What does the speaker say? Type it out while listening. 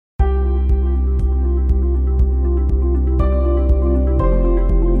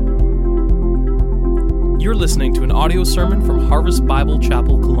listening to an audio sermon from Harvest Bible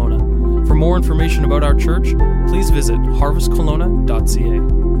Chapel, Kelowna. For more information about our church, please visit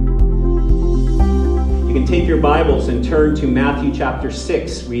harvestkelowna.ca. You can take your Bibles and turn to Matthew chapter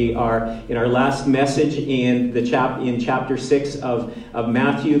 6. We are in our last message in chapter 6 of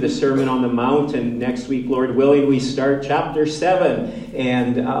Matthew, the Sermon on the Mount. And next week, Lord willing, we start chapter 7.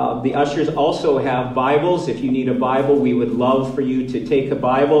 And the ushers also have Bibles. If you need a Bible, we would love for you to take a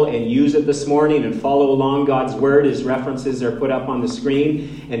Bible and use it this morning and follow along God's Word as references are put up on the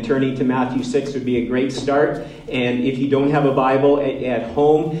screen. And turning to Matthew 6 would be a great start. And if you don't have a Bible at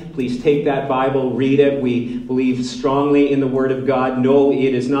home, please take that Bible, read it. We believe strongly in the Word of God. No,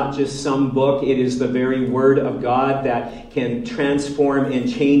 it is not just some book. It is the very Word of God that can transform and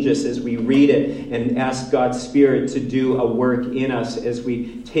change us as we read it and ask God's Spirit to do a work in us. As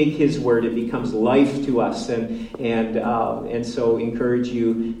we take His Word, it becomes life to us. And so encourage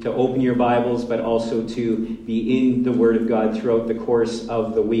you to open your Bibles, but also to be in the Word of God throughout the course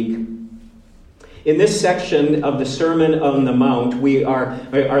of the week. In this section of the Sermon on the Mount, we are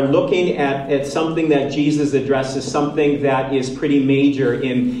looking at something that Jesus addresses, something that is pretty major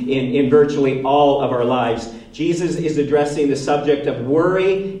in virtually all of our lives. Jesus is addressing the subject of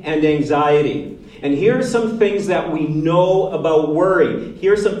worry and anxiety. And here are some things that we know about worry.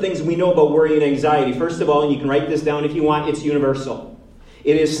 Here are some things we know about worry and anxiety. First of all, and you can write this down if you want, it's universal.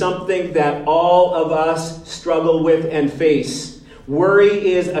 It is something that all of us struggle with and face.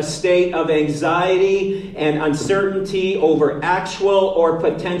 Worry is a state of anxiety and uncertainty over actual or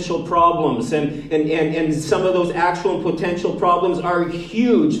potential problems. And some of those actual and potential problems are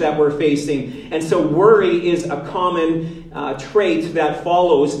huge that we're facing. And so worry is a common trait that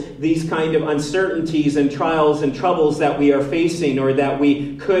follows these kind of uncertainties and trials and troubles that we are facing or that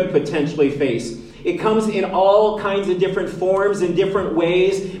we could potentially face. It comes in all kinds of different forms, in different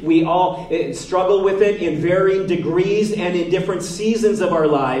ways. We all struggle with it in varying degrees and in different seasons of our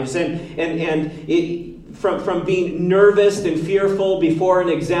lives. From being nervous and fearful before an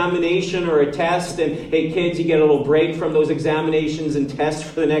examination or a test. And hey, kids, you get a little break from those examinations and tests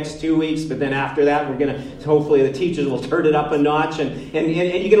for the next 2 weeks. But then after that, hopefully the teachers will turn it up a notch. And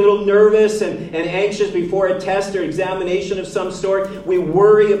you get a little nervous and anxious before a test or examination of some sort. We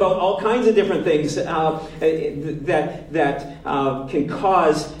worry about all kinds of different things that can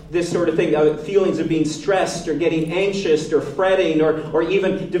cause this sort of thing, feelings of being stressed or getting anxious or fretting or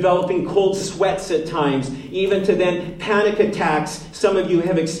even developing cold sweats at times, even to then panic attacks some of you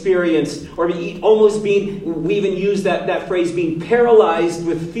have experienced, or almost being, we even use that phrase, being paralyzed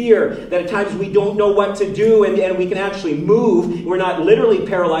with fear, that at times we don't know what to do and we can actually move. We're not literally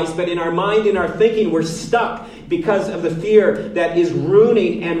paralyzed, but in our mind, in our thinking, we're stuck because of the fear that is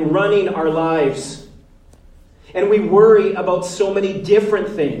ruining and running our lives. And we worry about so many different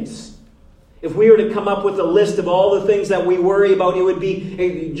things. If we were to come up with a list of all the things that we worry about, it would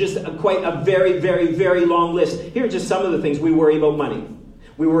be just quite a very, very, very long list. Here are just some of the things we worry about: money.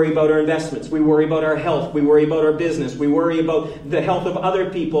 We worry about our investments. We worry about our health. We worry about our business. We worry about the health of other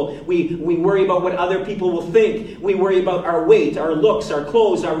people. We worry about what other people will think. We worry about our weight, our looks, our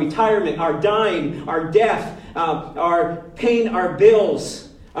clothes, our retirement, our dying, our death, our paying our bills.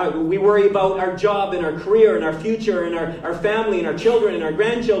 We worry about our job and our career and our future and our family and our children and our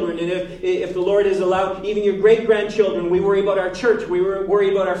grandchildren. And if the Lord has allowed, even your great-grandchildren. We worry about our church. We worry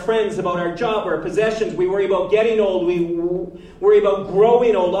about our friends, about our job, our possessions. We worry about getting old. We worry about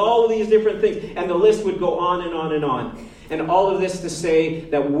growing old. All of these different things. And the list would go on and on and on. And all of this to say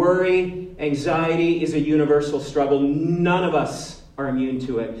that worry, anxiety is a universal struggle. None of us are immune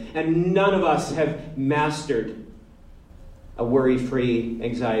to it. And none of us have mastered a worry-free,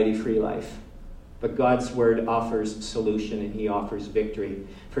 anxiety-free life. But God's Word offers solution and He offers victory.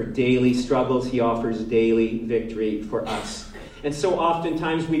 For daily struggles, He offers daily victory for us. And so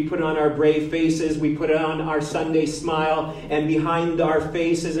oftentimes we put on our brave faces, we put on our Sunday smile, and behind our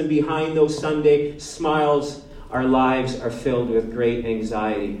faces and behind those Sunday smiles, our lives are filled with great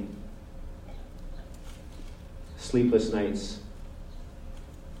anxiety. Sleepless nights.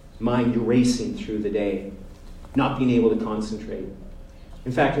 Mind racing through the day. Not being able to concentrate.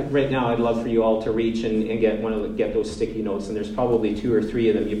 In fact, right now I'd love for you all to reach and get those sticky notes, and there's probably 2 or 3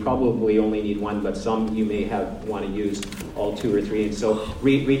 of them. You probably only need one, but some you may want to use all 2 or 3. And so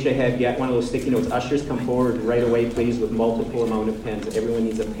reach ahead, get one of those sticky notes. Ushers, come forward right away, please, with multiple amount of pens. Everyone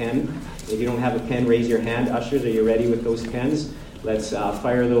needs a pen. If you don't have a pen, raise your hand. Ushers, are you ready with those pens? Let's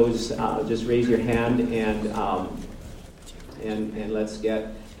fire those. Just raise your hand and let's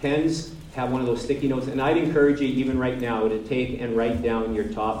get pens. Have one of those sticky notes. And I'd encourage you, even right now, to take and write down your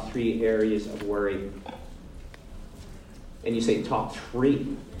top 3 areas of worry. And you say, top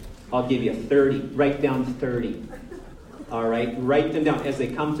 3? I'll give you 30. Write down 30. All right, write them down as they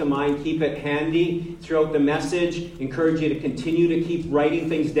come to mind. Keep it handy throughout the message. Encourage you to continue to keep writing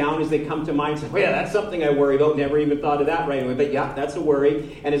things down as they come to mind. Say, oh yeah, that's something I worry about. Never even thought of that right away. But yeah, that's a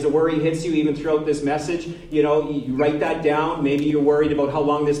worry. And as a worry hits you even throughout this message, you write that down. Maybe you're worried about how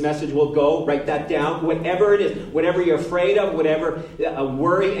long this message will go. Write that down. Whatever it is, whatever you're afraid of, whatever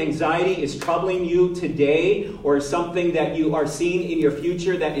worry, anxiety is troubling you today, or something that you are seeing in your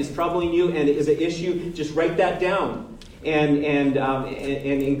future that is troubling you and is an issue, just write that down. And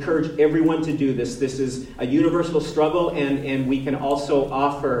encourage everyone to do this. This is a universal struggle, and we can also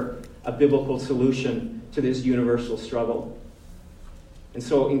offer a biblical solution to this universal struggle. And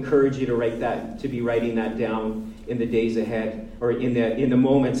so encourage you to be writing that down in the days ahead, or in the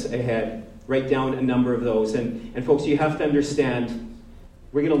moments ahead. Write down a number of those. And folks, you have to understand,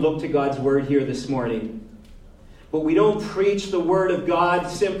 we're going to look to God's Word here this morning. But we don't preach the Word of God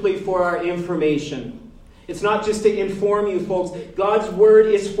simply for our information. It's not just to inform you, folks. God's Word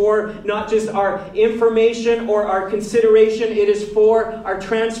is for not just our information or our consideration. It is for our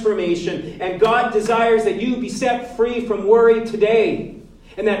transformation. And God desires that you be set free from worry today.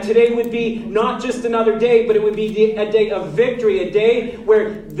 And that today would be not just another day, but it would be a day of victory. A day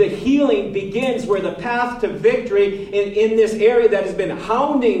where the healing begins, where the path to victory in this area that has been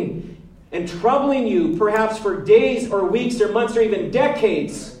hounding and troubling you perhaps for days or weeks or months or even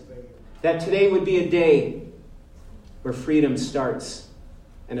decades. That today would be a day where freedom starts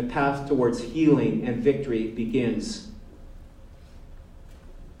and a path towards healing and victory begins.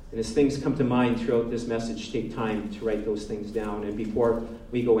 And as things come to mind throughout this message, take time to write those things down. And before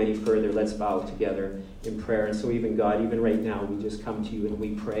we go any further, let's bow together in prayer. And so even God, even right now, we just come to you and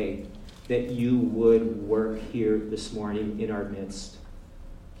we pray that you would work here this morning in our midst.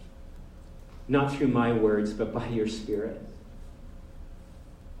 Not through my words, but by your Spirit.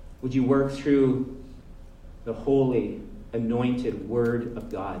 Would you work through the holy, anointed Word of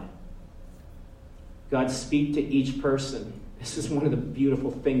God? God, speak to each person. This is one of the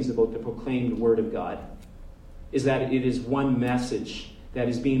beautiful things about the proclaimed Word of God, is that it is one message that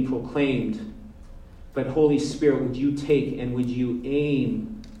is being proclaimed. But Holy Spirit, would you take and would you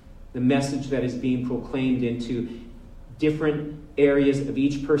aim the message that is being proclaimed into different areas of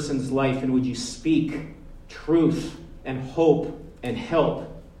each person's life, and would you speak truth and hope and help?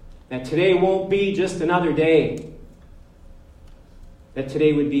 That today won't be just another day. That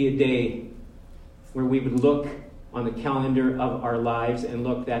today would be a day where we would look on the calendar of our lives and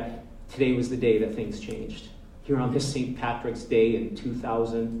look that today was the day that things changed. Here on this St. Patrick's Day in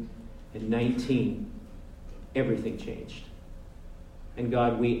 2019, everything changed. And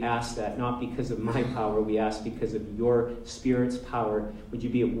God, we ask that not because of my power, we ask because of your Spirit's power. Would you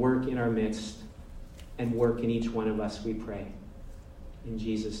be at work in our midst and work in each one of us, we pray. In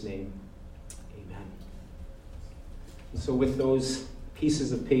Jesus' name, amen. And so with those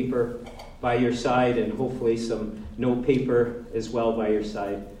pieces of paper by your side and hopefully some note paper as well by your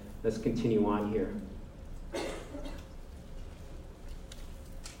side, let's continue on here.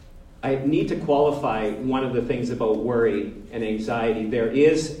 I need to qualify one of the things about worry and anxiety. There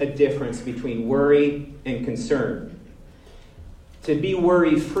is a difference between worry and concern. To be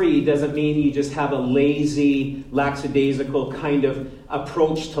worry-free doesn't mean you just have a lazy, lackadaisical kind of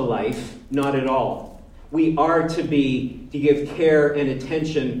approach to life. Not at all. We are to give care and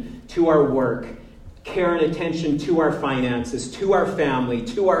attention to our work, care and attention to our finances, to our family,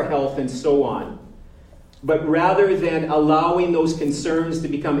 to our health, and so on. But rather than allowing those concerns to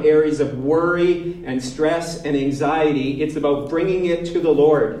become areas of worry and stress and anxiety, it's about bringing it to the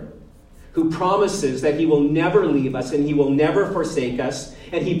Lord, who promises that he will never leave us and he will never forsake us.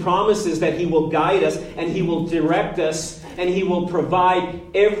 And he promises that he will guide us and he will direct us and he will provide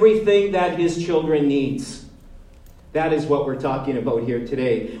everything that his children needs. That is what we're talking about here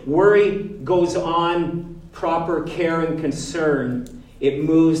today. Worry goes on proper care and concern. It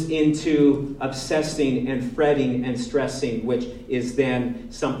moves into obsessing and fretting and stressing, which is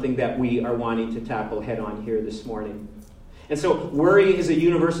then something that we are wanting to tackle head on here this morning. And so worry is a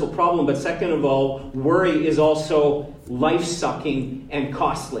universal problem, but second of all, worry is also life-sucking and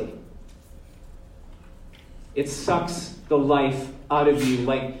costly. It sucks the life out of you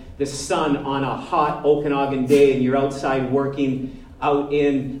like the sun on a hot Okanagan day, and you're outside working out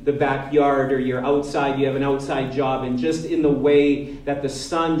in the backyard, or you're outside, you have an outside job, and just in the way that the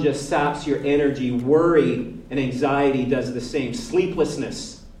sun just saps your energy, worry and anxiety does the same.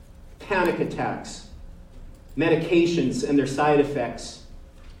 Sleeplessness, panic attacks, medications and their side effects.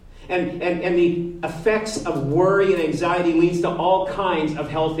 And the effects of worry and anxiety leads to all kinds of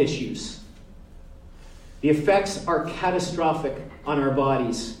health issues. The effects are catastrophic on our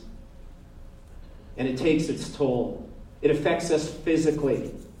bodies. and it takes its toll. It affects us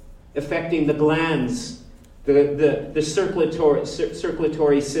physically, affecting the glands, the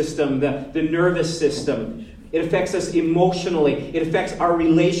circulatory system, the nervous system. It affects us emotionally. It affects our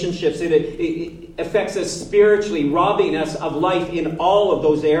relationships. It affects us spiritually, robbing us of life in all of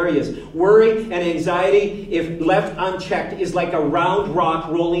those areas. Worry and anxiety, if left unchecked, is like a round rock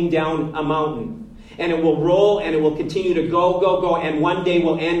rolling down a mountain. And it will roll and it will continue to go, and one day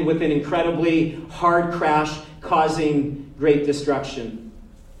will end with an incredibly hard crash causing great destruction.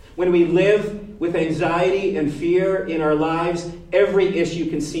 When we live with anxiety and fear in our lives, every issue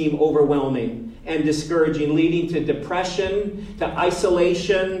can seem overwhelming and discouraging, leading to depression, to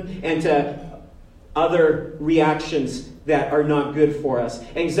isolation, and to other reactions that are not good for us.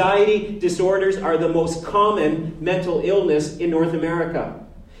 Anxiety disorders are the most common mental illness in North America.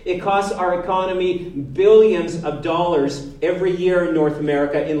 It costs our economy billions of dollars every year in North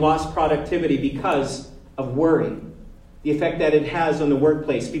America in lost productivity because of worry. The effect that it has on the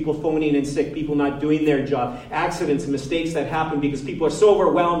workplace, people phoning in sick, people not doing their job, accidents, mistakes that happen because people are so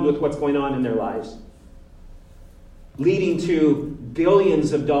overwhelmed with what's going on in their lives. Leading to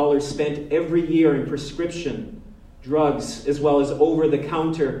billions of dollars spent every year in prescription drugs, as well as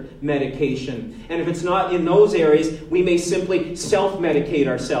over-the-counter medication. And if it's not in those areas, we may simply self-medicate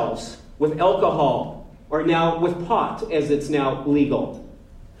ourselves with alcohol, or now with pot, as it's now legal.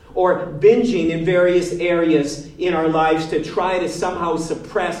 Or binging in various areas in our lives to try to somehow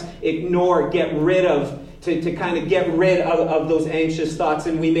suppress, ignore, get rid of, to kind of get rid of those anxious thoughts.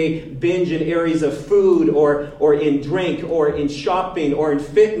 And we may binge in areas of food or in drink or in shopping or in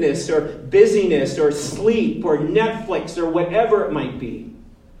fitness or busyness or sleep or Netflix or whatever it might be.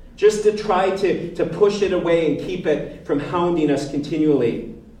 Just to try to push it away and keep it from hounding us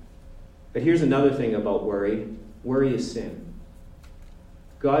continually. But here's another thing about worry. Worry is sin.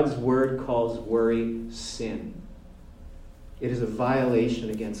 God's word calls worry sin. It is a violation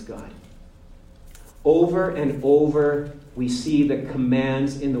against God. Over and over, we see the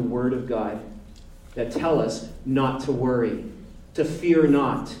commands in the Word of God that tell us not to worry, to fear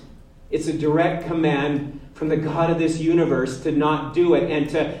not. It's a direct command from the God of this universe to not do it. And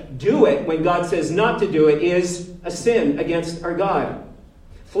to do it, when God says not to do it, is a sin against our God.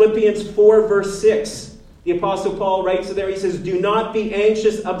 Philippians 4, verse 6, the Apostle Paul writes there, he says, "Do not be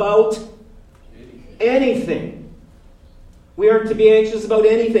anxious about anything." We aren't to be anxious about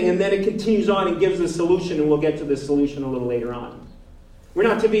anything. And then it continues on and gives a solution, and we'll get to this solution a little later on. We're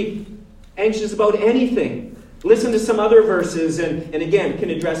not to be anxious about anything. Listen to some other verses, and again, can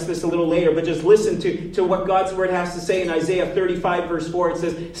address this a little later, but just listen to what God's word has to say in Isaiah 35, verse 4. It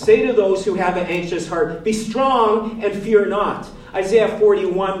says, "Say to those who have an anxious heart, be strong and fear not." Isaiah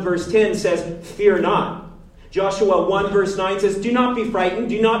 41, verse 10 says, "Fear not." Joshua 1, verse 9 says, "Do not be frightened,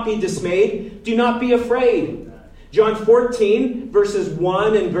 do not be dismayed, do not be afraid." John 14, verses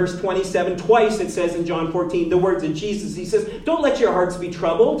 1 and verse 27, twice it says in John 14, the words of Jesus. He says, "Don't let your hearts be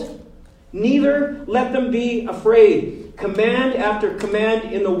troubled, neither let them be afraid." Command after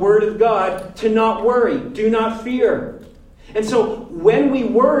command in the Word of God to not worry, do not fear. And so when we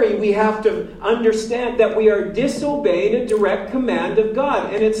worry, we have to understand that we are disobeying a direct command of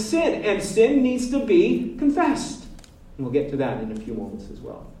God, and it's sin, and sin needs to be confessed. And we'll get to that in a few moments as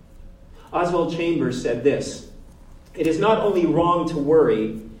well. Oswald Chambers said this, "It is not only wrong to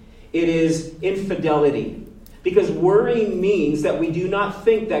worry, it is infidelity. Because worrying means that we do not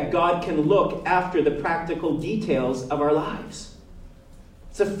think that God can look after the practical details of our lives.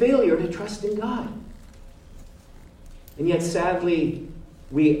 It's a failure to trust in God. And yet, sadly,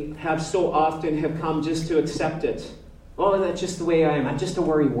 we have so often have come just to accept it. Oh, that's just the way I am. I'm just a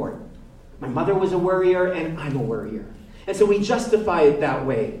worrywart. My mother was a worrier, and I'm a worrier. And so we justify it that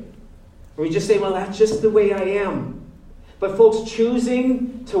way. Or we just say, well, that's just the way I am. But folks,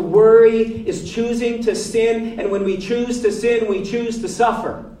 choosing to worry is choosing to sin. And when we choose to sin, we choose to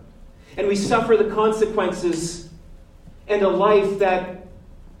suffer. And we suffer the consequences and a life that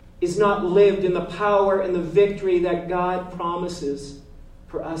is not lived in the power and the victory that God promises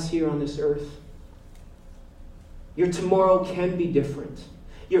for us here on this earth. Your tomorrow can be different.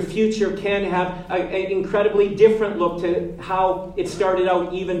 Your future can have an incredibly different look to how it started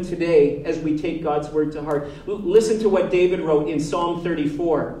out even today as we take God's word to heart. Listen to what David wrote in Psalm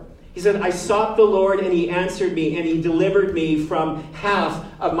 34. He said, "I sought the Lord and he answered me and he delivered me from half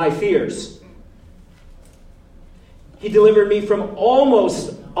of my fears." He delivered me from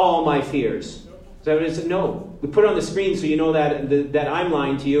almost all my fears. Is that what it is? No. We put it on the screen so you know that I'm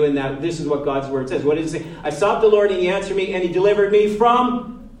lying to you and that this is what God's word says. What does it say? "I sought the Lord and he answered me and he delivered me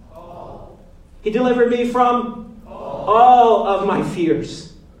from..." He delivered me from all of my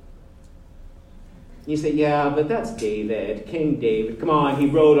fears. You say, yeah, but that's David, King David. Come on, he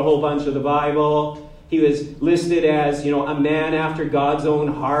wrote a whole bunch of the Bible. He was listed as, a man after God's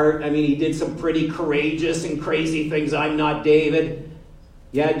own heart. I mean, he did some pretty courageous and crazy things. I'm not David.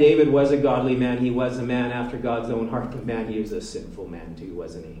 Yeah, David was a godly man. He was a man after God's own heart. But man, he was a sinful man too,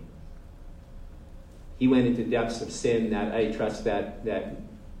 wasn't he? He went into depths of sin that I trust that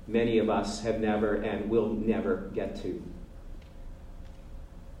many of us have never and will never get to.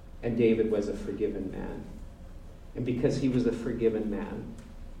 And David was a forgiven man. And because he was a forgiven man,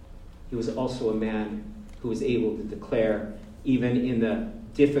 he was also a man who was able to declare, even in the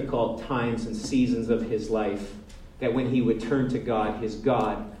difficult times and seasons of his life, that when he would turn to God, his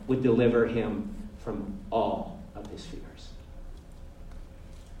God would deliver him from all of his fears.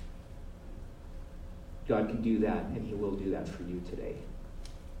 God can do that, and he will do that for you today.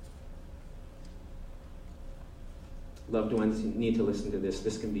 Loved ones, you need to listen to this.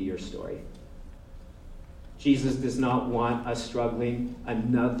 This can be your story. Jesus does not want us struggling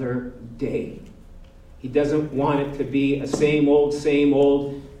another day. He doesn't want it to be a same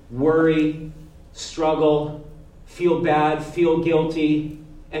old worry, struggle, feel bad, feel guilty,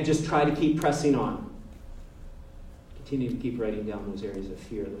 and just try to keep pressing on. Continue to keep writing down those areas of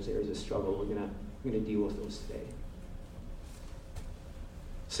fear, those areas of struggle. We're going to deal with those today.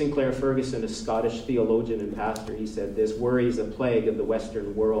 Sinclair Ferguson, a Scottish theologian and pastor, he said this: worry is a plague of the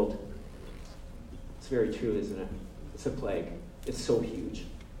Western world. It's very true, isn't it? It's a plague. It's so huge.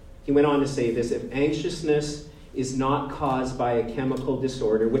 He went on to say this: if anxiousness is not caused by a chemical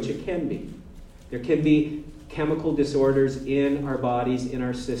disorder, which it can be, there can be chemical disorders in our bodies, in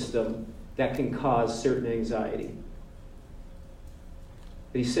our system, that can cause certain anxiety.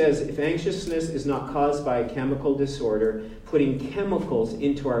 But he says, if anxiousness is not caused by a chemical disorder, putting chemicals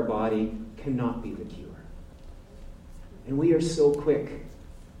into our body cannot be the cure. And we are so quick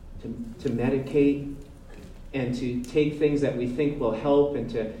to medicate and to take things that we think will help and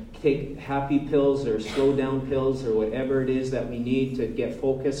to take happy pills or slow down pills or whatever it is that we need to get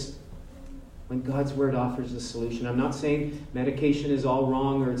focused, when God's word offers a solution. I'm not saying medication is all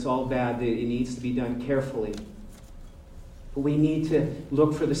wrong or it's all bad. It needs to be done carefully. But we need to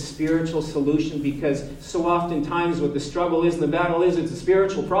look for the spiritual solution, because so oftentimes what the struggle is and the battle is, it's a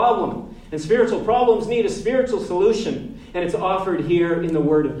spiritual problem. And spiritual problems need a spiritual solution. And it's offered here in the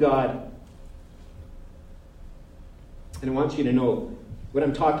Word of God. And I want you to know what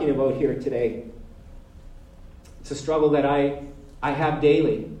I'm talking about here today. It's a struggle that I have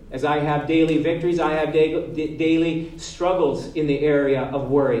daily. As I have daily victories, I have daily struggles in the area of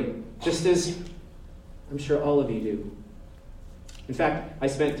worry. Just as I'm sure all of you do. In fact, I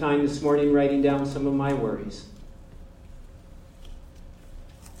spent time this morning writing down some of my worries.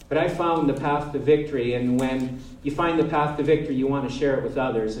 But I found the path to victory, and when you find the path to victory, you want to share it with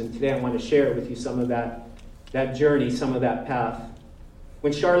others. And today I want to share with you some of that journey, some of that path.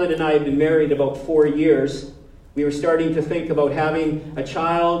 When Charlotte and I had been married about 4 years, we were starting to think about having a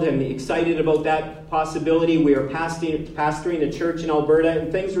child and excited about that possibility. We were pastoring a church in Alberta,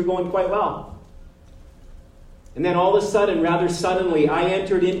 and things were going quite well. And then all of a sudden, rather suddenly, I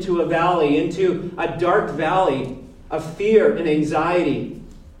entered into a dark valley of fear and anxiety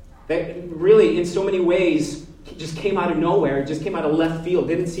that really, in so many ways, just came out of nowhere. It just came out of left field.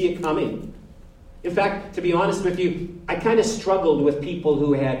 Didn't see it coming. In fact, to be honest with you, I kind of struggled with people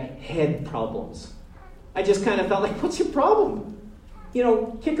who had head problems. I just kind of felt like, what's your problem?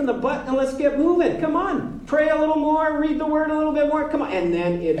 Kicking the butt and let's get moving. Come on. Pray a little more, read the word a little bit more. Come on. And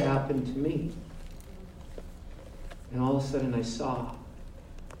then it happened to me. And all of a sudden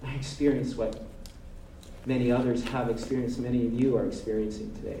I experienced what many others have experienced, many of you are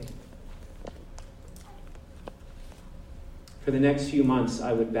experiencing today. For the next few months,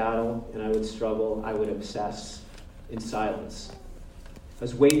 I would battle and I would struggle, I would obsess in silence. I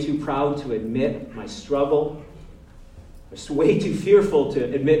was way too proud to admit my struggle. I was way too fearful to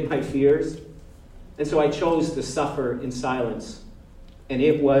admit my fears. And so I chose to suffer in silence. And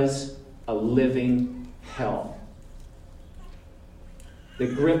it was a living hell. The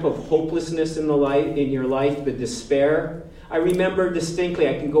grip of hopelessness in your life, the despair. I remember distinctly,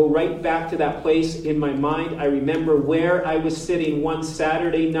 I can go right back to that place in my mind. I remember where I was sitting one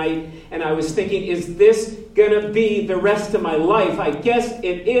Saturday night, and I was thinking, is this going to be the rest of my life? I guess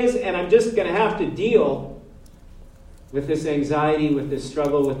it is, and I'm just going to have to deal with this anxiety, with this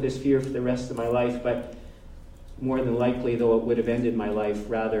struggle, with this fear for the rest of my life. But more than likely, though it would have ended my life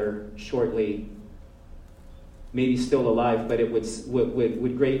rather shortly, maybe still alive, but it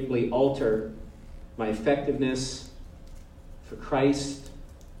would greatly alter my effectiveness for Christ,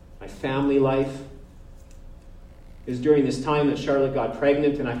 my family life. It was during this time that Charlotte got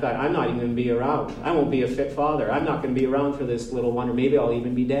pregnant, and I thought, I'm not even going to be around. I won't be a fit father. I'm not going to be around for this little one, or maybe I'll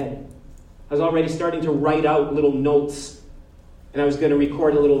even be dead. I was already starting to write out little notes, and I was going to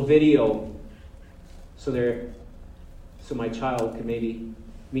record a little video so my child could maybe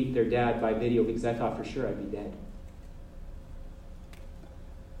meet their dad by video, because I thought for sure I'd be dead.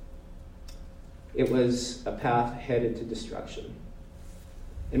 It was a path headed to destruction.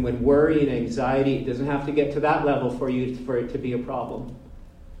 And when worry and anxiety, it doesn't have to get to that level for it to be a problem.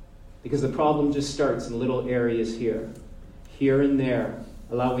 Because the problem just starts in little areas here and there,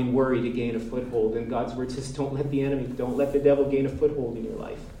 allowing worry to gain a foothold. And God's word says, don't let the devil gain a foothold in your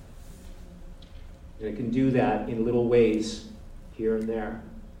life. And it can do that in little ways here and there.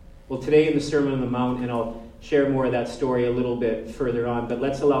 Well, today in the Sermon on the Mount, and I'll share more of that story a little bit further on, but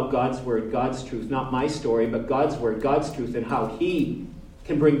let's allow God's word, God's truth, not my story, but God's word, God's truth, and how He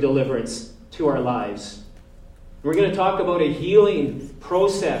can bring deliverance to our lives. We're going to talk about a healing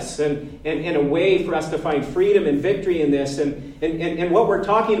process and a way for us to find freedom and victory in this. And what we're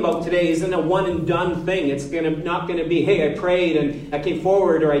talking about today isn't a one and done thing. It's not going to be, hey, I prayed and I came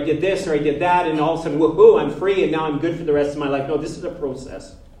forward, or I did this or I did that, and all of a sudden, woohoo, I'm free and now I'm good for the rest of my life. No, this is a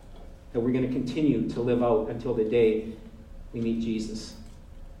process that we're going to continue to live out until the day we meet Jesus.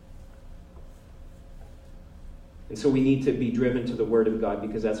 And so we need to be driven to the Word of God,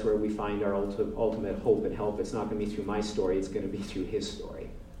 because that's where we find our ultimate hope and help. It's not going to be through my story. It's going to be through His story.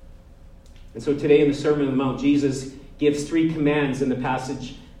 And so today in the Sermon on the Mount, Jesus gives 3 commands in the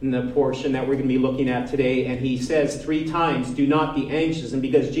passage, in the portion that we're going to be looking at today. And He says 3 times, do not be anxious. And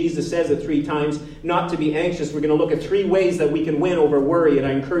because Jesus says it 3 times, not to be anxious, we're going to look at 3 ways that we can win over worry. And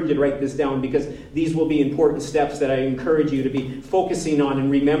I encourage you to write this down, because these will be important steps that I encourage you to be focusing on and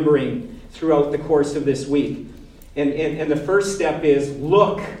remembering throughout the course of this week. And the first step is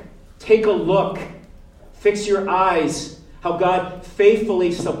look. Take a look. Fix your eyes. How God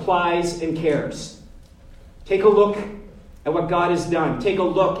faithfully supplies and cares. Take a look at what God has done. Take a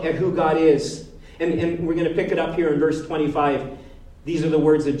look at who God is. And we're going to pick it up here in verse 25. These are the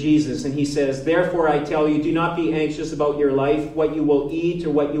words of Jesus. And He says, therefore I tell you, do not be anxious about your life, what you will eat or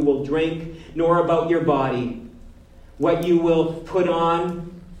what you will drink, nor about your body, what you will put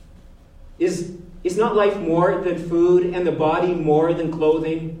on. Is not life more than food, and the body more than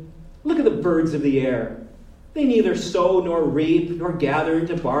clothing? Look at the birds of the air. They neither sow nor reap nor gather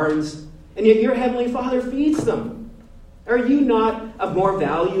into barns, and yet your heavenly Father feeds them. Are you not of more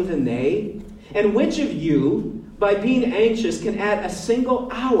value than they? And which of you, by being anxious, can add a single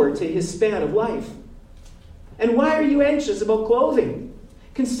hour to his span of life? And why are you anxious about clothing?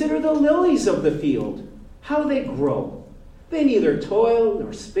 Consider the lilies of the field, how they grow. They neither toil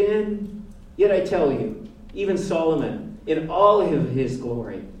nor spin. Yet I tell you, even Solomon, in all of his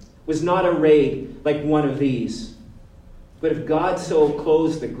glory, was not arrayed like one of these. But if God so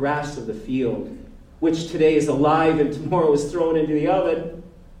clothes the grass of the field, which today is alive and tomorrow is thrown into the oven,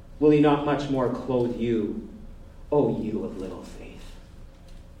 will He not much more clothe you, O you of little faith?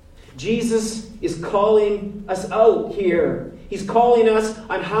 Jesus is calling us out here. He's calling us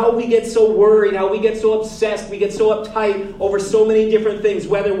on how we get so worried, how we get so obsessed, we get so uptight over so many different things,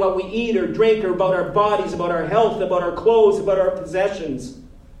 whether what we eat or drink, or about our bodies, about our health, about our clothes, about our possessions.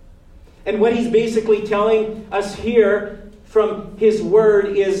 And what He's basically telling us here from His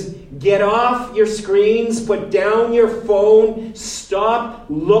Word is, get off your screens, put down your phone, stop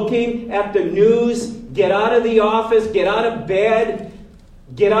looking at the news, get out of the office, get out of bed,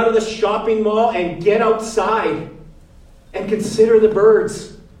 get out of the shopping mall, and get outside. And consider the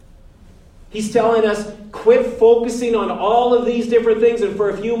birds. He's telling us, quit focusing on all of these different things. And for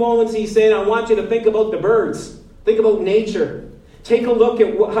a few moments, He's saying, I want you to think about the birds. Think about nature. Take a look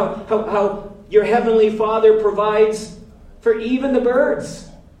at how your Heavenly Father provides for even the birds.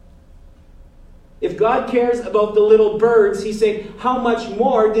 If God cares about the little birds, He's saying, how much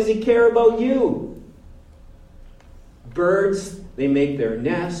more does He care about you? Birds, they make their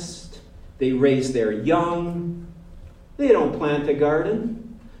nest. They raise their young. They don't plant a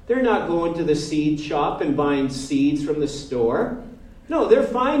garden. They're not going to the seed shop and buying seeds from the store. No, they're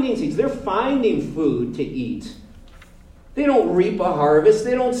finding seeds. They're finding food to eat. They don't reap a harvest.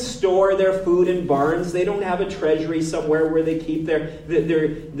 They don't store their food in barns. They don't have a treasury somewhere where they keep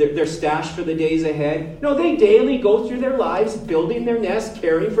their stash for the days ahead. No, they daily go through their lives building their nest,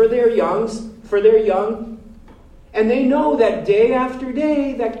 caring for their young. And they know that day after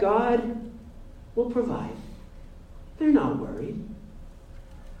day that God will provide. They're not worried.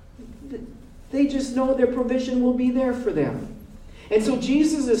 They just know their provision will be there for them. And so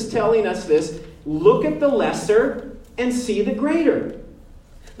Jesus is telling us this. Look at the lesser and see the greater.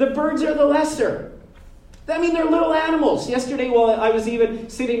 The birds are the lesser. I mean, they're little animals. Yesterday, while I was even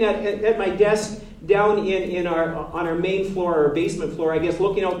sitting at my desk down on our main floor, or basement floor, I guess,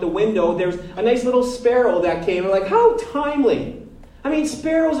 looking out the window, there's a nice little sparrow that came. I'm like, how timely. I mean,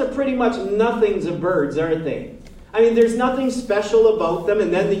 sparrows are pretty much nothings of birds, aren't they? I mean, there's nothing special about them.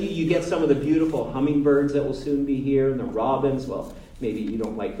 And then you get some of the beautiful hummingbirds that will soon be here, and the robins. Well, maybe you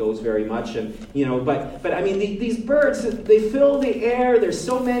don't like those very much. And but I mean, these birds, they fill the air. There's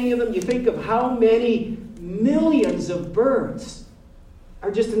so many of them. You think of how many millions of birds are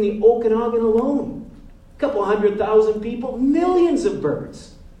just in the Okanagan alone. A couple 100,000 people, millions of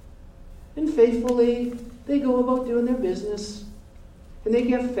birds. And faithfully, they go about doing their business. And they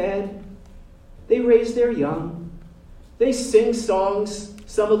get fed. They raise their young. They sing songs.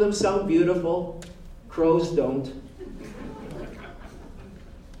 Some of them sound beautiful. Crows don't.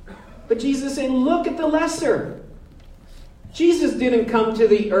 But Jesus is saying, look at the lesser. Jesus didn't come to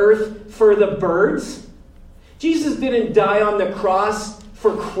the earth for the birds. Jesus didn't die on the cross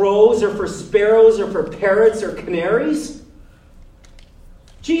for crows or for sparrows or for parrots or canaries.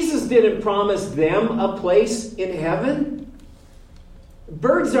 Jesus didn't promise them a place in heaven.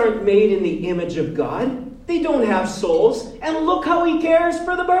 Birds aren't made in the image of God. They don't have souls. And look how he cares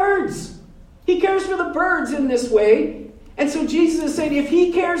for the birds. He cares for the birds in this way. And so Jesus is saying, if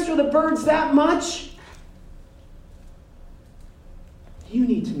he cares for the birds that much, you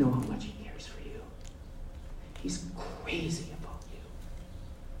need to know how much he cares for you. He's crazy about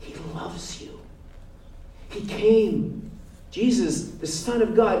you. He loves you. He came. Jesus, the Son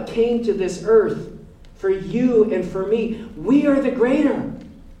of God, came to this earth for you and for me. We are the greater.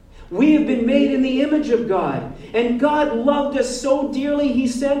 We have been made in the image of God. And God loved us so dearly, he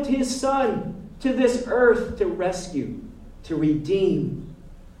sent his Son to this earth to rescue, to redeem,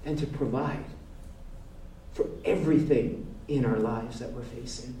 and to provide for everything in our lives that we're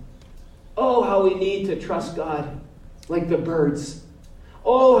facing. Oh, how we need to trust God like the birds.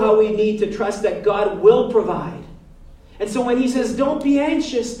 Oh, how we need to trust that God will provide. And so when he says, don't be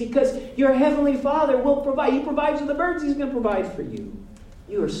anxious because your heavenly Father will provide. He provides for the birds, he's going to provide for you.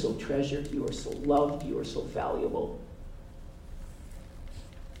 You are so treasured. You are so loved. You are so valuable.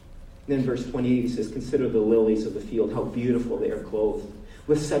 And then verse 28, he says, consider the lilies of the field, how beautiful they are clothed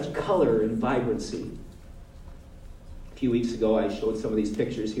with such color and vibrancy. A few weeks ago, I showed some of these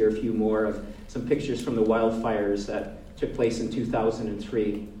pictures here, a few more of some pictures from the wildfires that took place in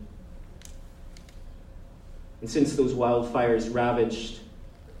 2003. And since those wildfires ravaged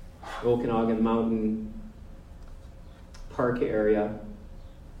the Okanagan Mountain Park area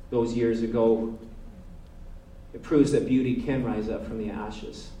those years ago, it proves that beauty can rise up from the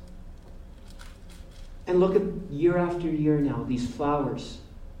ashes. And look at year after year now, these flowers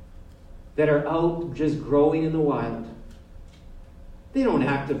that are out just growing in the wild. They don't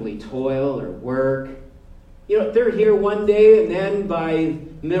actively toil or work. You know, they're here one day, and then by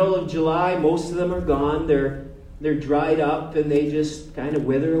middle of July, most of them are gone. They're dried up, and they just kind of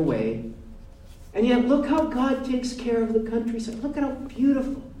wither away. And yet, look how God takes care of the countryside. Look at how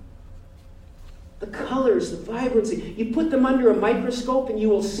beautiful. The colors, the vibrancy. You put them under a microscope, and you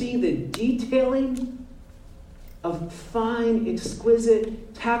will see the detailing of fine,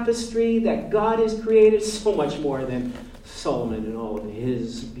 exquisite tapestry that God has created. So much more than Solomon and all of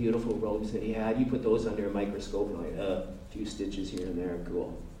his beautiful robes that he had. You put those under a microscope, and like, a few stitches here and there,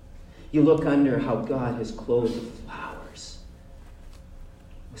 cool. You look under how God has clothed the flowers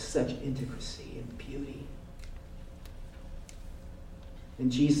with such intricacy and beauty.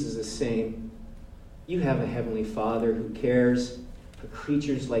 And Jesus is saying, you have a heavenly Father who cares for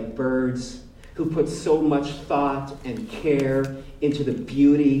creatures like birds, who puts so much thought and care into the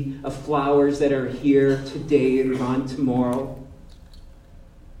beauty of flowers that are here today and gone tomorrow.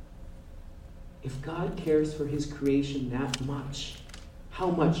 If God cares for his creation that much, how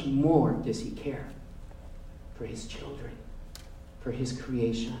much more does he care for his children, for his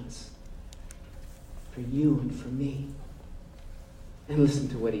creations, for you and for me? And listen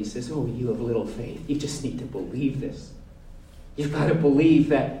to what he says. Oh, you have little faith. You just need to believe this. You've got to believe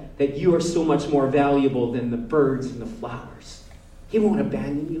that you are so much more valuable than the birds and the flowers. He won't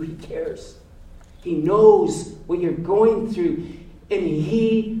abandon you. He cares. He knows what you're going through, and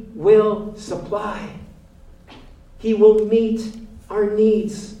he will supply. He will meet our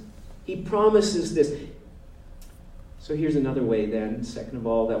needs. He promises this. So here's another way then, second of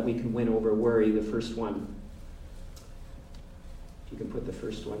all, that we can win over worry. The first one. If you can put the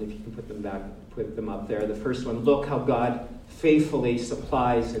first one, if you can put them back, put them up there. The first one, look how God faithfully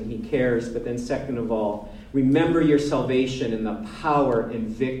supplies and he cares. But then second of all, remember your salvation and the power and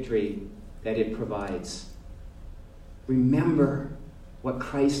victory that it provides. Remember what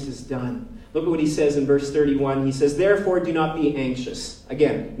Christ has done. Look at what he says in verse 31. He says, therefore do not be anxious.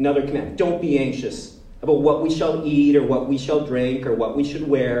 Again, another command. Don't be anxious about what we shall eat or what we shall drink or what we should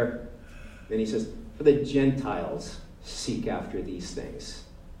wear. Then he says, for the Gentiles seek after these things.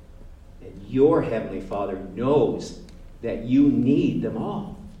 And your heavenly Father knows that you need them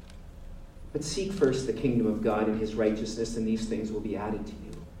all. But seek first the kingdom of God and his righteousness, and these things will be added to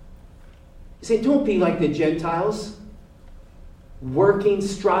you. He said, don't be like the Gentiles, working,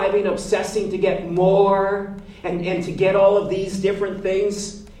 striving, obsessing to get more and to get all of these different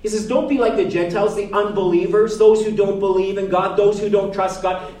things. He says, don't be like the Gentiles, the unbelievers, those who don't believe in God, those who don't trust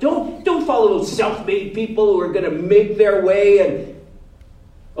God. Don't follow those self-made people who are going to make their way and,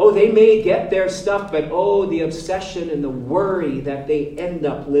 they may get their stuff, but the obsession and the worry that they end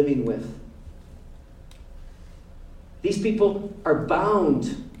up living with. These people are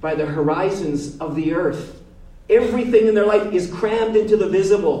bound by the horizons of the earth. Everything in their life is crammed into the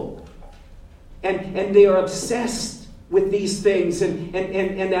visible. And they are obsessed with these things. And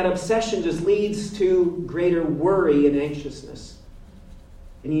that obsession just leads to greater worry and anxiousness.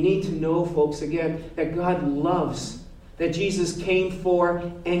 And you need to know, folks, again, that God loves, that Jesus came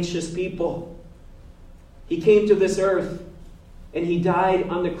for anxious people. He came to this earth and he died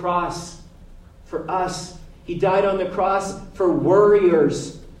on the cross for us. He died on the cross for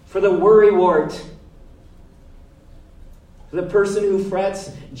worriers, for the worrywart, for the person who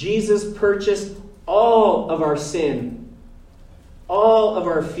frets. Jesus purchased all of our sin, all of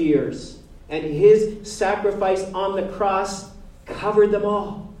our fears, and his sacrifice on the cross covered them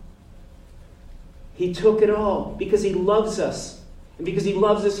all. He took it all because he loves us. And because he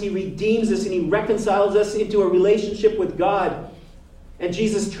loves us, he redeems us and he reconciles us into a relationship with God. And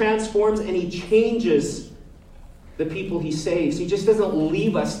Jesus transforms and he changes the people he saves. He just doesn't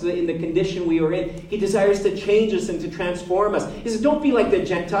leave us in the condition we were in. He desires to change us and to transform us. He says, don't be like the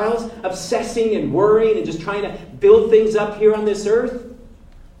Gentiles, obsessing and worrying and just trying to build things up here on this earth.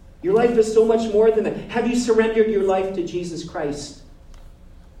 Your life is so much more than that. Have you surrendered your life to Jesus Christ?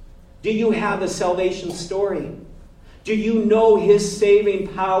 Do you have a salvation story? Do you know his saving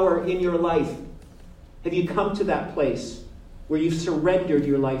power in your life? Have you come to that place where you've surrendered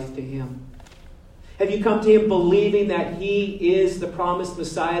your life to him? Have you come to him believing that he is the promised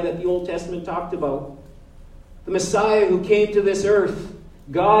Messiah that the Old Testament talked about? The Messiah who came to this earth,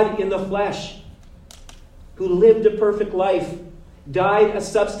 God in the flesh, who lived a perfect life, died a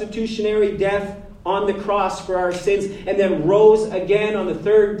substitutionary death on the cross for our sins, and then rose again on the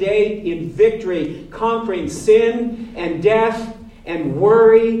third day in victory, conquering sin and death and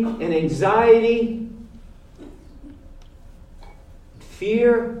worry and anxiety,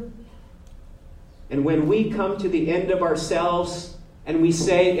 fear. And when we come to the end of ourselves and we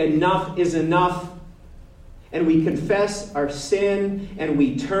say enough is enough, and we confess our sin and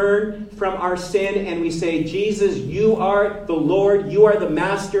we turn from our sin and we say, Jesus, you are the Lord, you are the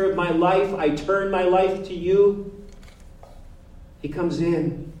master of my life, I turn my life to you. He comes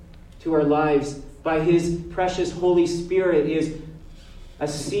in to our lives by his precious Holy Spirit, is a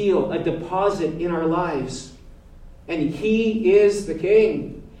seal, a deposit in our lives. And he is the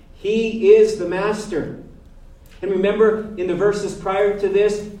King. He is the master. And remember, in the verses prior to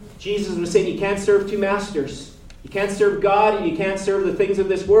this, Jesus was saying you can't serve two masters. You can't serve God and you can't serve the things of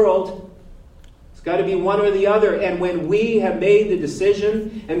this world. It's got to be one or the other. And when we have made the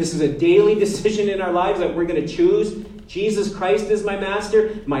decision, and this is a daily decision in our lives that we're going to choose, Jesus Christ is my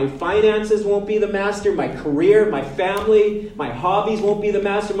master, my finances won't be the master, my career, my family, my hobbies won't be the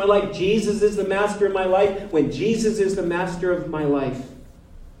master of my life. Jesus is the master of my life. When Jesus is the master of my life,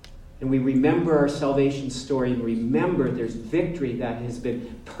 and we remember our salvation story and remember there's victory that has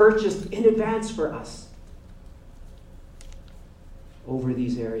been purchased in advance for us over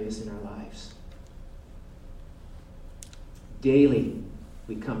these areas in our lives. Daily,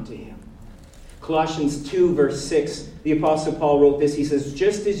 we come to him. Colossians 2, verse 6, the Apostle Paul wrote this. He says,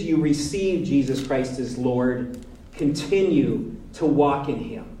 just as you received Jesus Christ as Lord, continue to walk in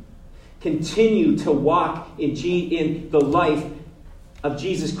him. Continue to walk in the life of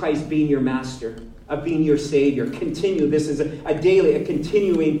Jesus Christ being your master, of being your Savior. Continue. This is a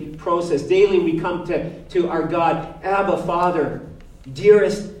continuing process. Daily we come to our God, Abba, Father,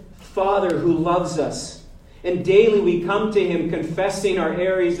 dearest Father who loves us. And daily we come to him confessing our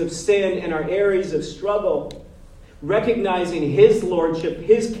areas of sin and our areas of struggle, recognizing his lordship,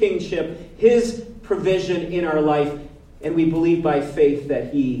 his kingship, his provision in our life. And we believe by faith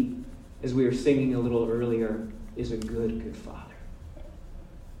that he, as we were singing a little earlier, is a good, good Father.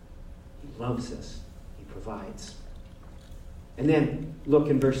 He loves us. He provides. And then look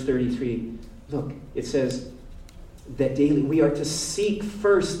in verse 33. Look, it says, that daily we are to seek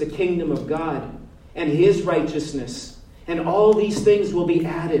first the kingdom of God and his righteousness, and all these things will be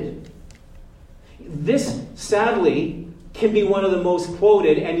added. This, sadly, can be one of the most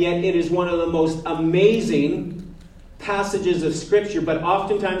quoted, and yet it is one of the most amazing passages of Scripture, but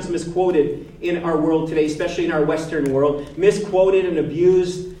oftentimes misquoted in our world today, especially in our Western world. Misquoted and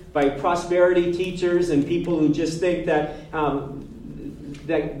abused by prosperity teachers and people who just think that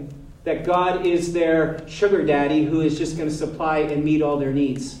that God is their sugar daddy who is just going to supply and meet all their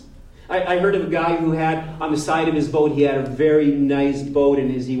needs. I heard of a guy who had, on the side of his boat, he had a very nice boat,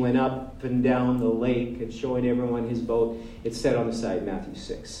 and as he went up and down the lake and showing everyone his boat, it said on the side, Matthew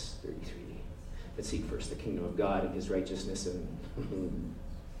 6:33, but seek first the kingdom of God and his righteousness, and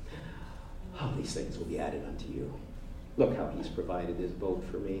all these things will be added unto you. Look how he's provided his boat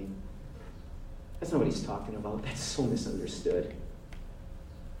for me. That's not what he's talking about. That's so misunderstood.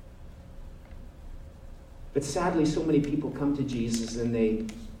 But sadly, so many people come to Jesus and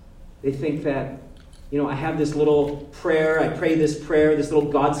they think that, I have this little prayer, I pray this prayer, this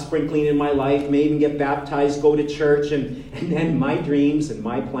little God sprinkling in my life, may even get baptized, go to church, and then my dreams and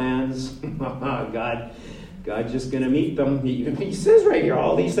my plans, God's just going to meet them. He says right here,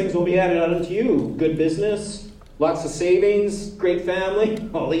 all these things will be added unto you. Good business, lots of savings, great family,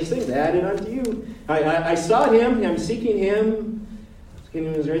 all these things added unto you. I sought him, I'm seeking him,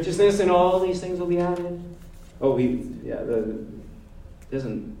 his righteousness, and all these things will be added.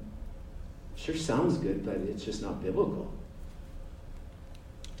 Doesn't sure sounds good, but it's just not biblical.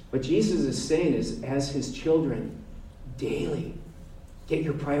 What Jesus is saying is, as his children, daily get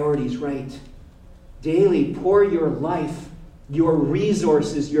your priorities right. Daily pour your life, your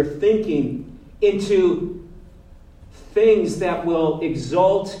resources, your thinking into things that will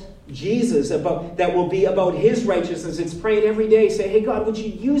exalt Jesus, that will be about his righteousness. It's praying every day. Say, hey, God, would you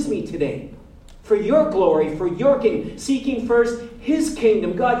use me today for your glory, for your kingdom, seeking first his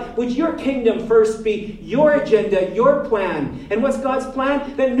kingdom. God, would your kingdom first be your agenda, your plan? And what's God's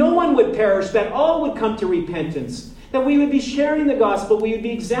plan? That no one would perish, that all would come to repentance. That we would be sharing the gospel, we would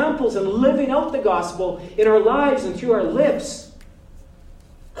be examples and living out the gospel in our lives and through our lips.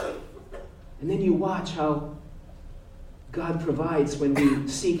 And then you watch how God provides when we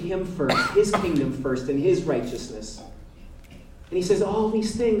seek him first, his kingdom first, and his righteousness. And he says all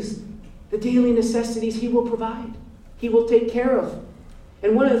these things, the daily necessities, he will provide. He will take care of.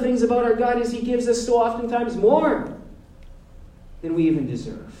 And one of the things about our God is he gives us so oftentimes more than we even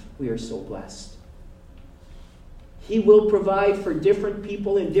deserve. We are so blessed. He will provide for different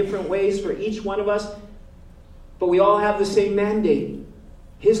people in different ways for each one of us, but we all have the same mandate.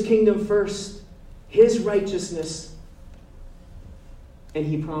 His kingdom first, his righteousness. And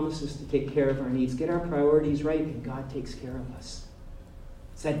he promises to take care of our needs. Get our priorities right, and God takes care of us.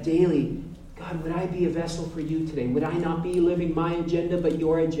 It's that daily, God, would I be a vessel for you today? Would I not be living my agenda, but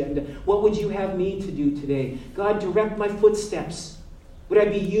your agenda? What would you have me to do today? God, direct my footsteps. Would I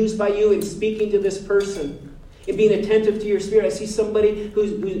be used by you in speaking to this person? In being attentive to your spirit? I see somebody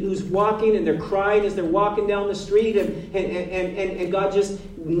who's walking and they're crying as they're walking down the street, and God just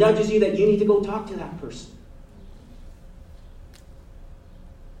nudges you that you need to go talk to that person.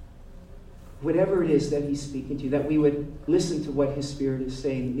 Whatever it is that he's speaking to, that we would listen to what his Spirit is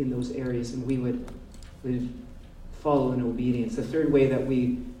saying in those areas, and we would follow in obedience. The third way that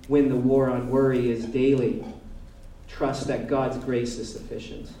we win the war on worry is daily trust that God's grace is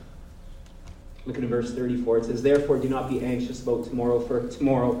sufficient. Look at verse 34. It says, therefore do not be anxious about tomorrow, for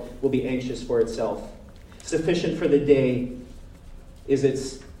tomorrow will be anxious for itself. Sufficient for the day is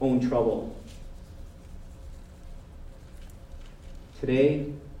its own trouble. Today,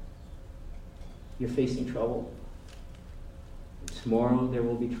 you're facing trouble. Tomorrow there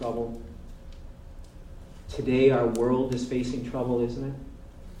will be trouble. Today our world is facing trouble, isn't it?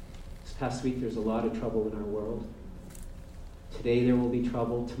 This past week there's a lot of trouble in our world. Today there will be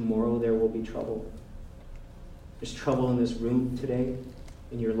trouble. Tomorrow there will be trouble. There's trouble in this room today,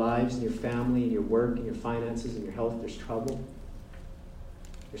 in your lives, in your family, in your work, in your finances, in your health. There's trouble.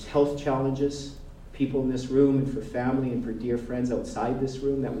 There's health challenges. People in this room, and for family and for dear friends outside this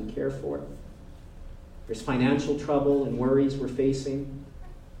room that we care for. There's financial trouble and worries we're facing.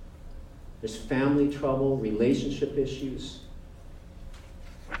 There's family trouble, relationship issues.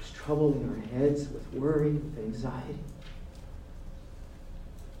 There's trouble in our heads with worry, with anxiety.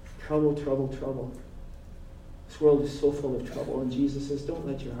 Trouble, trouble, trouble. This world is so full of trouble, and Jesus says, don't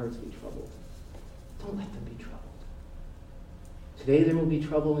let your hearts be troubled. Don't let them be troubled. Today there will be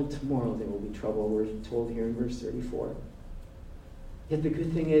trouble, and tomorrow there will be trouble, we're told here in verse 34. Yet the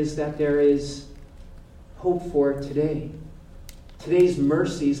good thing is that there is hope for today. Today's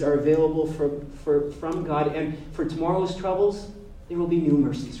mercies are available from God, and for tomorrow's troubles, there will be new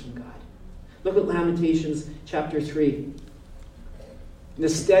mercies from God. Look at Lamentations chapter 3. The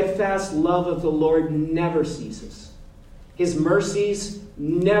steadfast love of the Lord never ceases. His mercies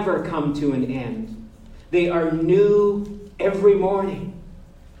never come to an end. They are new every morning.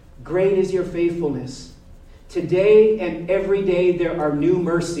 Great is your faithfulness. Today and every day there are new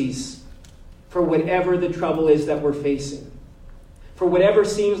mercies for whatever the trouble is that we're facing. For whatever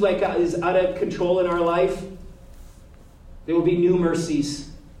seems like is out of control in our life, there will be new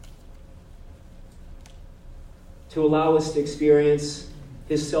mercies to allow us to experience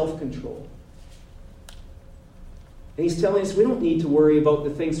His self-control. And He's telling us we don't need to worry about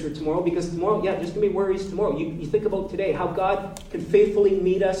the things for tomorrow, because tomorrow, there's going to be worries tomorrow. You think about today, how God can faithfully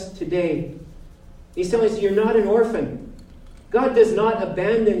meet us today. He's telling us you're not an orphan. God does not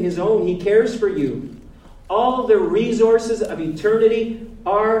abandon His own. He cares for you. All the resources of eternity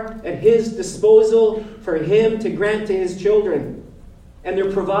are at His disposal for Him to grant to His children. And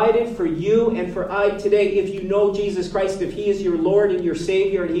they're provided for you and for I today if you know Jesus Christ, if He is your Lord and your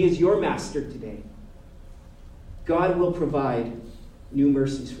Savior and He is your Master today. God will provide new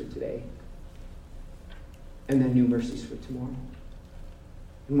mercies for today and then new mercies for tomorrow.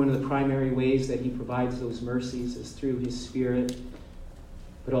 And one of the primary ways that He provides those mercies is through His Spirit,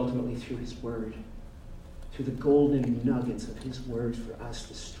 but ultimately through His Word, through the golden nuggets of His Word for us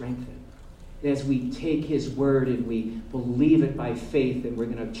to strengthen. And as we take His Word and we believe it by faith, and we're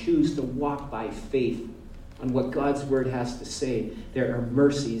going to choose to walk by faith on what God's Word has to say, there are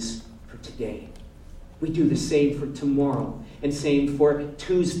mercies for today. We do the same for tomorrow, and same for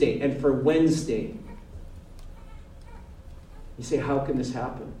Tuesday and for Wednesday. You say, how can this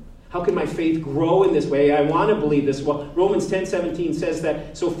happen? How can my faith grow in this way? I want to believe this. Well, Romans 10:17 says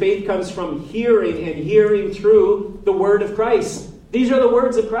that, so faith comes from hearing, and hearing through the Word of Christ. These are the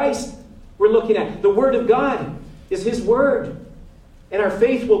words of Christ we're looking at. The Word of God is His Word. And our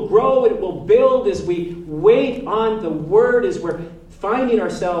faith will grow and it will build as we wait on the Word, as we're finding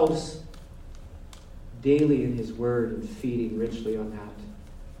ourselves daily in His Word and feeding richly on that.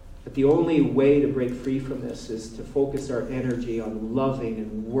 But the only way to break free from this is to focus our energy on loving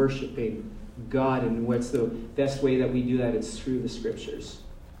and worshiping God. And what's the best way that we do that? It's through the Scriptures.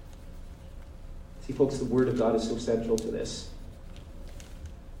 See, folks, the Word of God is so central to this.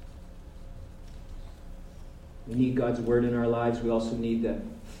 We need God's Word in our lives. We also need the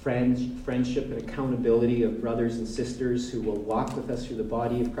friendship and accountability of brothers and sisters who will walk with us through the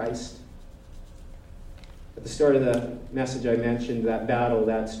body of Christ. At the start of the message, I mentioned that battle,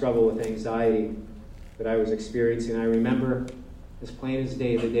 that struggle with anxiety that I was experiencing. I remember as plain as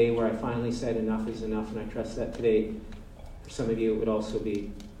day, the day where I finally said enough is enough, and I trust that today, for some of you, it would also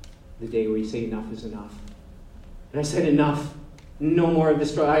be the day where you say enough is enough. And I said enough. No more of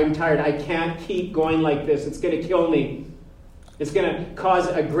this struggle. I'm tired. I can't keep going like this. It's going to kill me. It's going to cause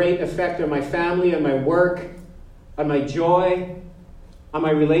a great effect on my family, on my work, on my joy, on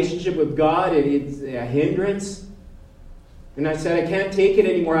my relationship with God. It's a hindrance. And I said, I can't take it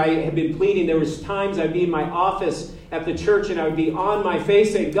anymore. I have been pleading. There was times I'd be in my office at the church and I would be on my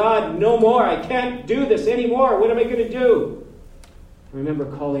face saying, God, no more. I can't do this anymore. What am I going to do? I remember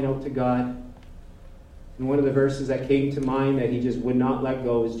calling out to God. And one of the verses that came to mind that He just would not let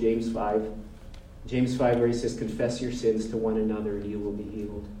go is James 5. James 5, where He says, confess your sins to one another and you will be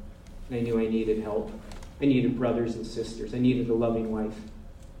healed. And I knew I needed help. I needed brothers and sisters. I needed a loving wife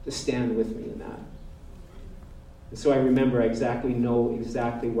to stand with me in that. And so I remember know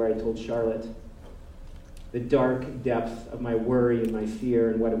exactly where I told Charlotte the dark depth of my worry and my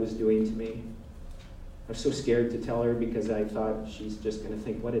fear and what it was doing to me. I was so scared to tell her because I thought she's just going to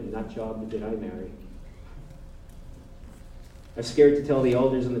think, what a nut job did I marry? I was scared to tell the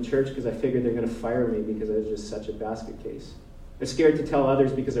elders in the church because I figured they're going to fire me because I was just such a basket case. I was scared to tell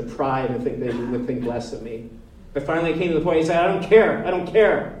others because of pride and think they would think less of me. But finally I came to the point I said, I don't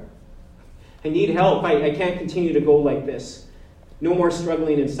care. I need help. I can't continue to go like this. No more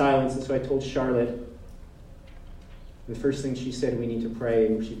struggling in silence. And so I told Charlotte. The first thing she said, we need to pray.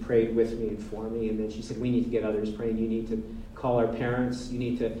 And she prayed with me and for me. And then she said, we need to get others praying. You need to call our parents. You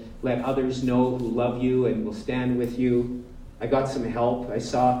need to let others know who love you and will stand with you. I got some help. I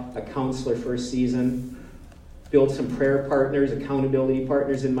saw a counselor first season, built some prayer partners, accountability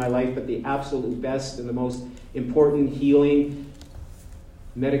partners in my life, but the absolute best and the most important healing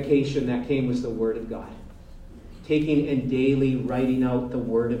medication that came was the Word of God. Taking and daily writing out the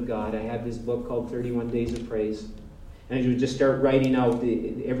Word of God. I had this book called 31 Days of Praise. And I would just start writing out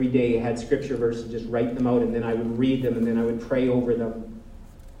every day. I had scripture verses, just write them out, and then I would read them, and then I would pray over them.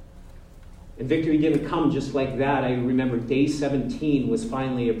 And victory didn't come just like that. I remember day 17 was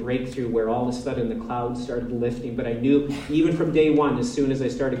finally a breakthrough where all of a sudden the clouds started lifting. But I knew, even from day one, as soon as I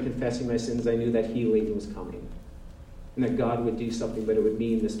started confessing my sins, I knew that healing was coming. And that God would do something, but it would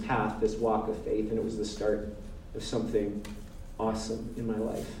mean this path, this walk of faith. And it was the start of something awesome in my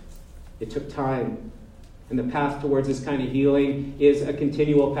life. It took time. And the path towards this kind of healing is a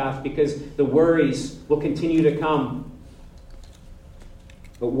continual path because the worries will continue to come.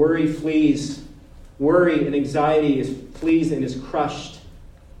 But worry flees. Worry and anxiety flees and is crushed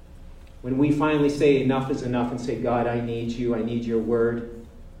when we finally say enough is enough and say, God, I need you. I need your word.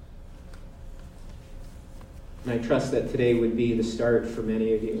 And I trust that today would be the start for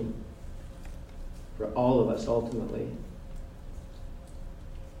many of you. For all of us, ultimately.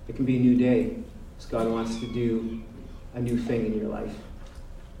 It can be a new day because God wants to do a new thing in your life.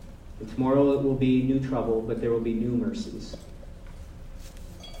 And tomorrow it will be new trouble, but there will be new mercies.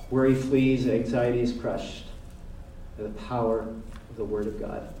 Worry flees, anxiety is crushed by the power of the Word of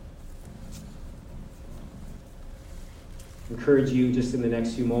God. I encourage you just in the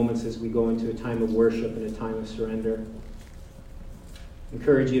next few moments as we go into a time of worship and a time of surrender. I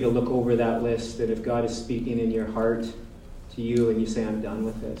encourage you to look over that list, and if God is speaking in your heart to you and you say, I'm done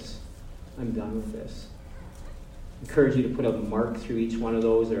with this. I'm done with this. I encourage you to put a mark through each one of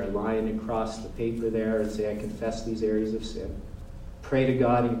those or a line across the paper there and say, I confess these areas of sin. Pray to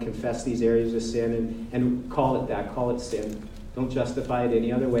God and confess these areas of sin and call it that. Call it sin. Don't justify it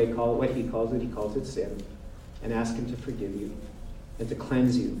any other way. Call it what he calls it. He calls it sin. And ask him to forgive you and to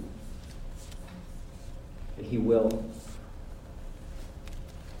cleanse you. And he will.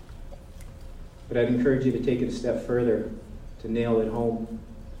 But I'd encourage you to take it a step further, to nail it home.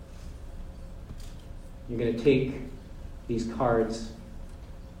 You're going to take these cards,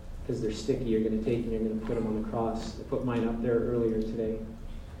 because they're sticky, you're going to take and you're going to put them on the cross. I put mine up there earlier today.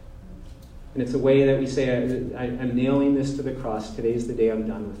 And it's a way that we say, I'm nailing this to the cross. Today's the day I'm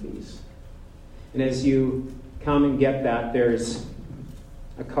done with these. And as you come and get that, there's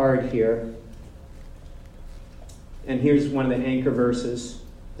a card here. And here's one of the anchor verses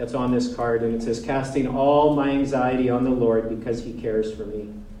that's on this card. And it says, casting all my anxiety on the Lord because he cares for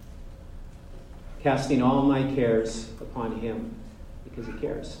me. Casting all my cares upon him because he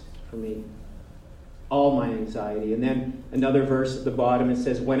cares for me. All my anxiety. And then another verse at the bottom, it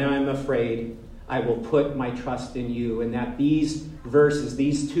says, when I'm afraid, I will put my trust in you. And that these verses,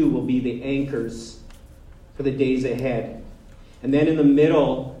 these two, will be the anchors for the days ahead. And then in the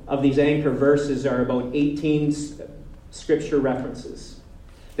middle of these anchor verses are about 18 scripture references.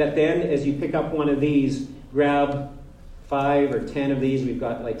 That then, as you pick up one of these, grab 5 or 10 of these. We've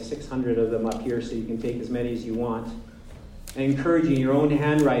got like 600 of them up here, so you can take as many as you want. I encourage you in your own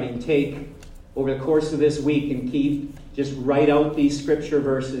handwriting, take over the course of this week and just write out these scripture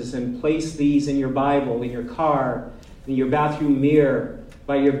verses and place these in your Bible, in your car, in your bathroom mirror,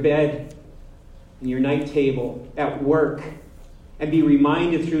 by your bed, in your night table, at work, and be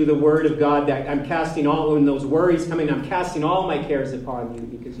reminded through the Word of God that I'm casting all, when those worries come in, I'm casting all my cares upon you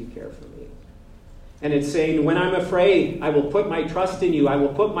because you care for me. And it's saying, when I'm afraid, I will put my trust in you. I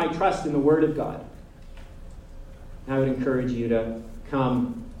will put my trust in the Word of God. I would encourage you to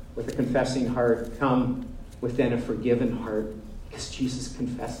come with a confessing heart. Come with then a forgiven heart. Because Jesus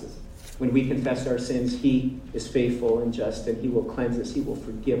confesses. When we confess our sins, he is faithful and just, and he will cleanse us. He will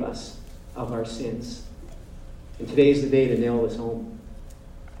forgive us of our sins. And today is the day to nail this home.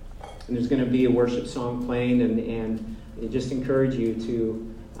 And there's going to be a worship song playing, and I just encourage you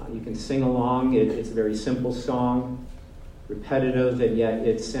to, you can sing along. It's a very simple song, repetitive, and yet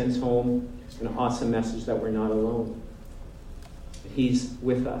it sends home an awesome message that we're not alone. He's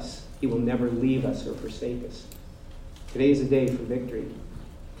with us. He will never leave us or forsake us. Today is a day for victory.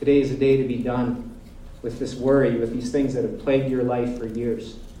 Today is a day to be done with this worry, with these things that have plagued your life for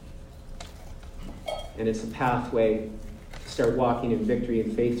years. And it's a pathway to start walking in victory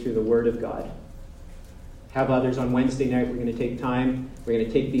and faith through the Word of God. Have others on Wednesday night. We're going to take time. We're going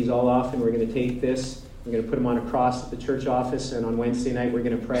to take these all off, and we're going to take this. We're going to put them on a cross at the church office, and on Wednesday night we're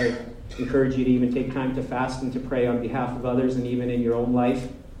going to pray. Encourage you to even take time to fast and to pray on behalf of others and even in your own life.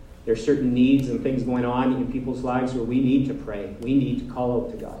 There are certain needs and things going on in people's lives where we need to pray. We need to call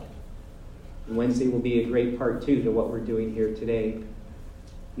out to God. And Wednesday will be a great part, too, to what we're doing here today.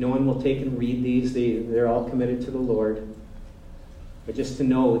 No one will take and read these. They're all committed to the Lord. But just to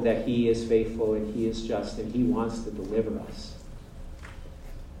know that he is faithful and he is just and he wants to deliver us.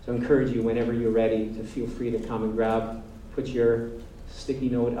 So I encourage you, whenever you're ready, to feel free to come and put your sticky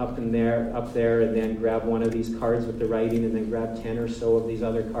note up there, and then grab one of these cards with the writing, and then grab 10 or so of these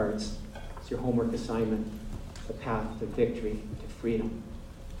other cards. It's your homework assignment. The path to victory, to freedom.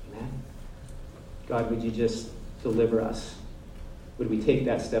 Amen? God, would you just deliver us? Would we take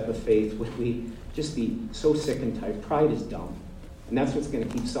that step of faith? Would we just be so sick and tired? Pride is dumb. And that's what's going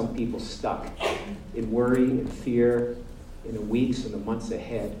to keep some people stuck in worry and fear in the weeks and the months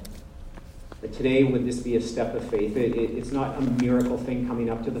ahead. But today, would this be a step of faith? It's not a miracle thing coming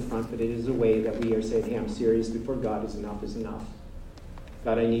up to the front, but it is a way that we are saying, hey, I'm serious before God. Is enough is enough.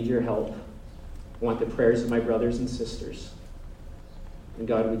 God, I need your help. I want the prayers of my brothers and sisters. And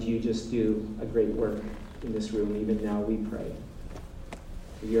God, would you just do a great work in this room even now, we pray.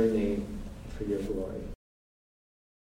 For your name, for your glory.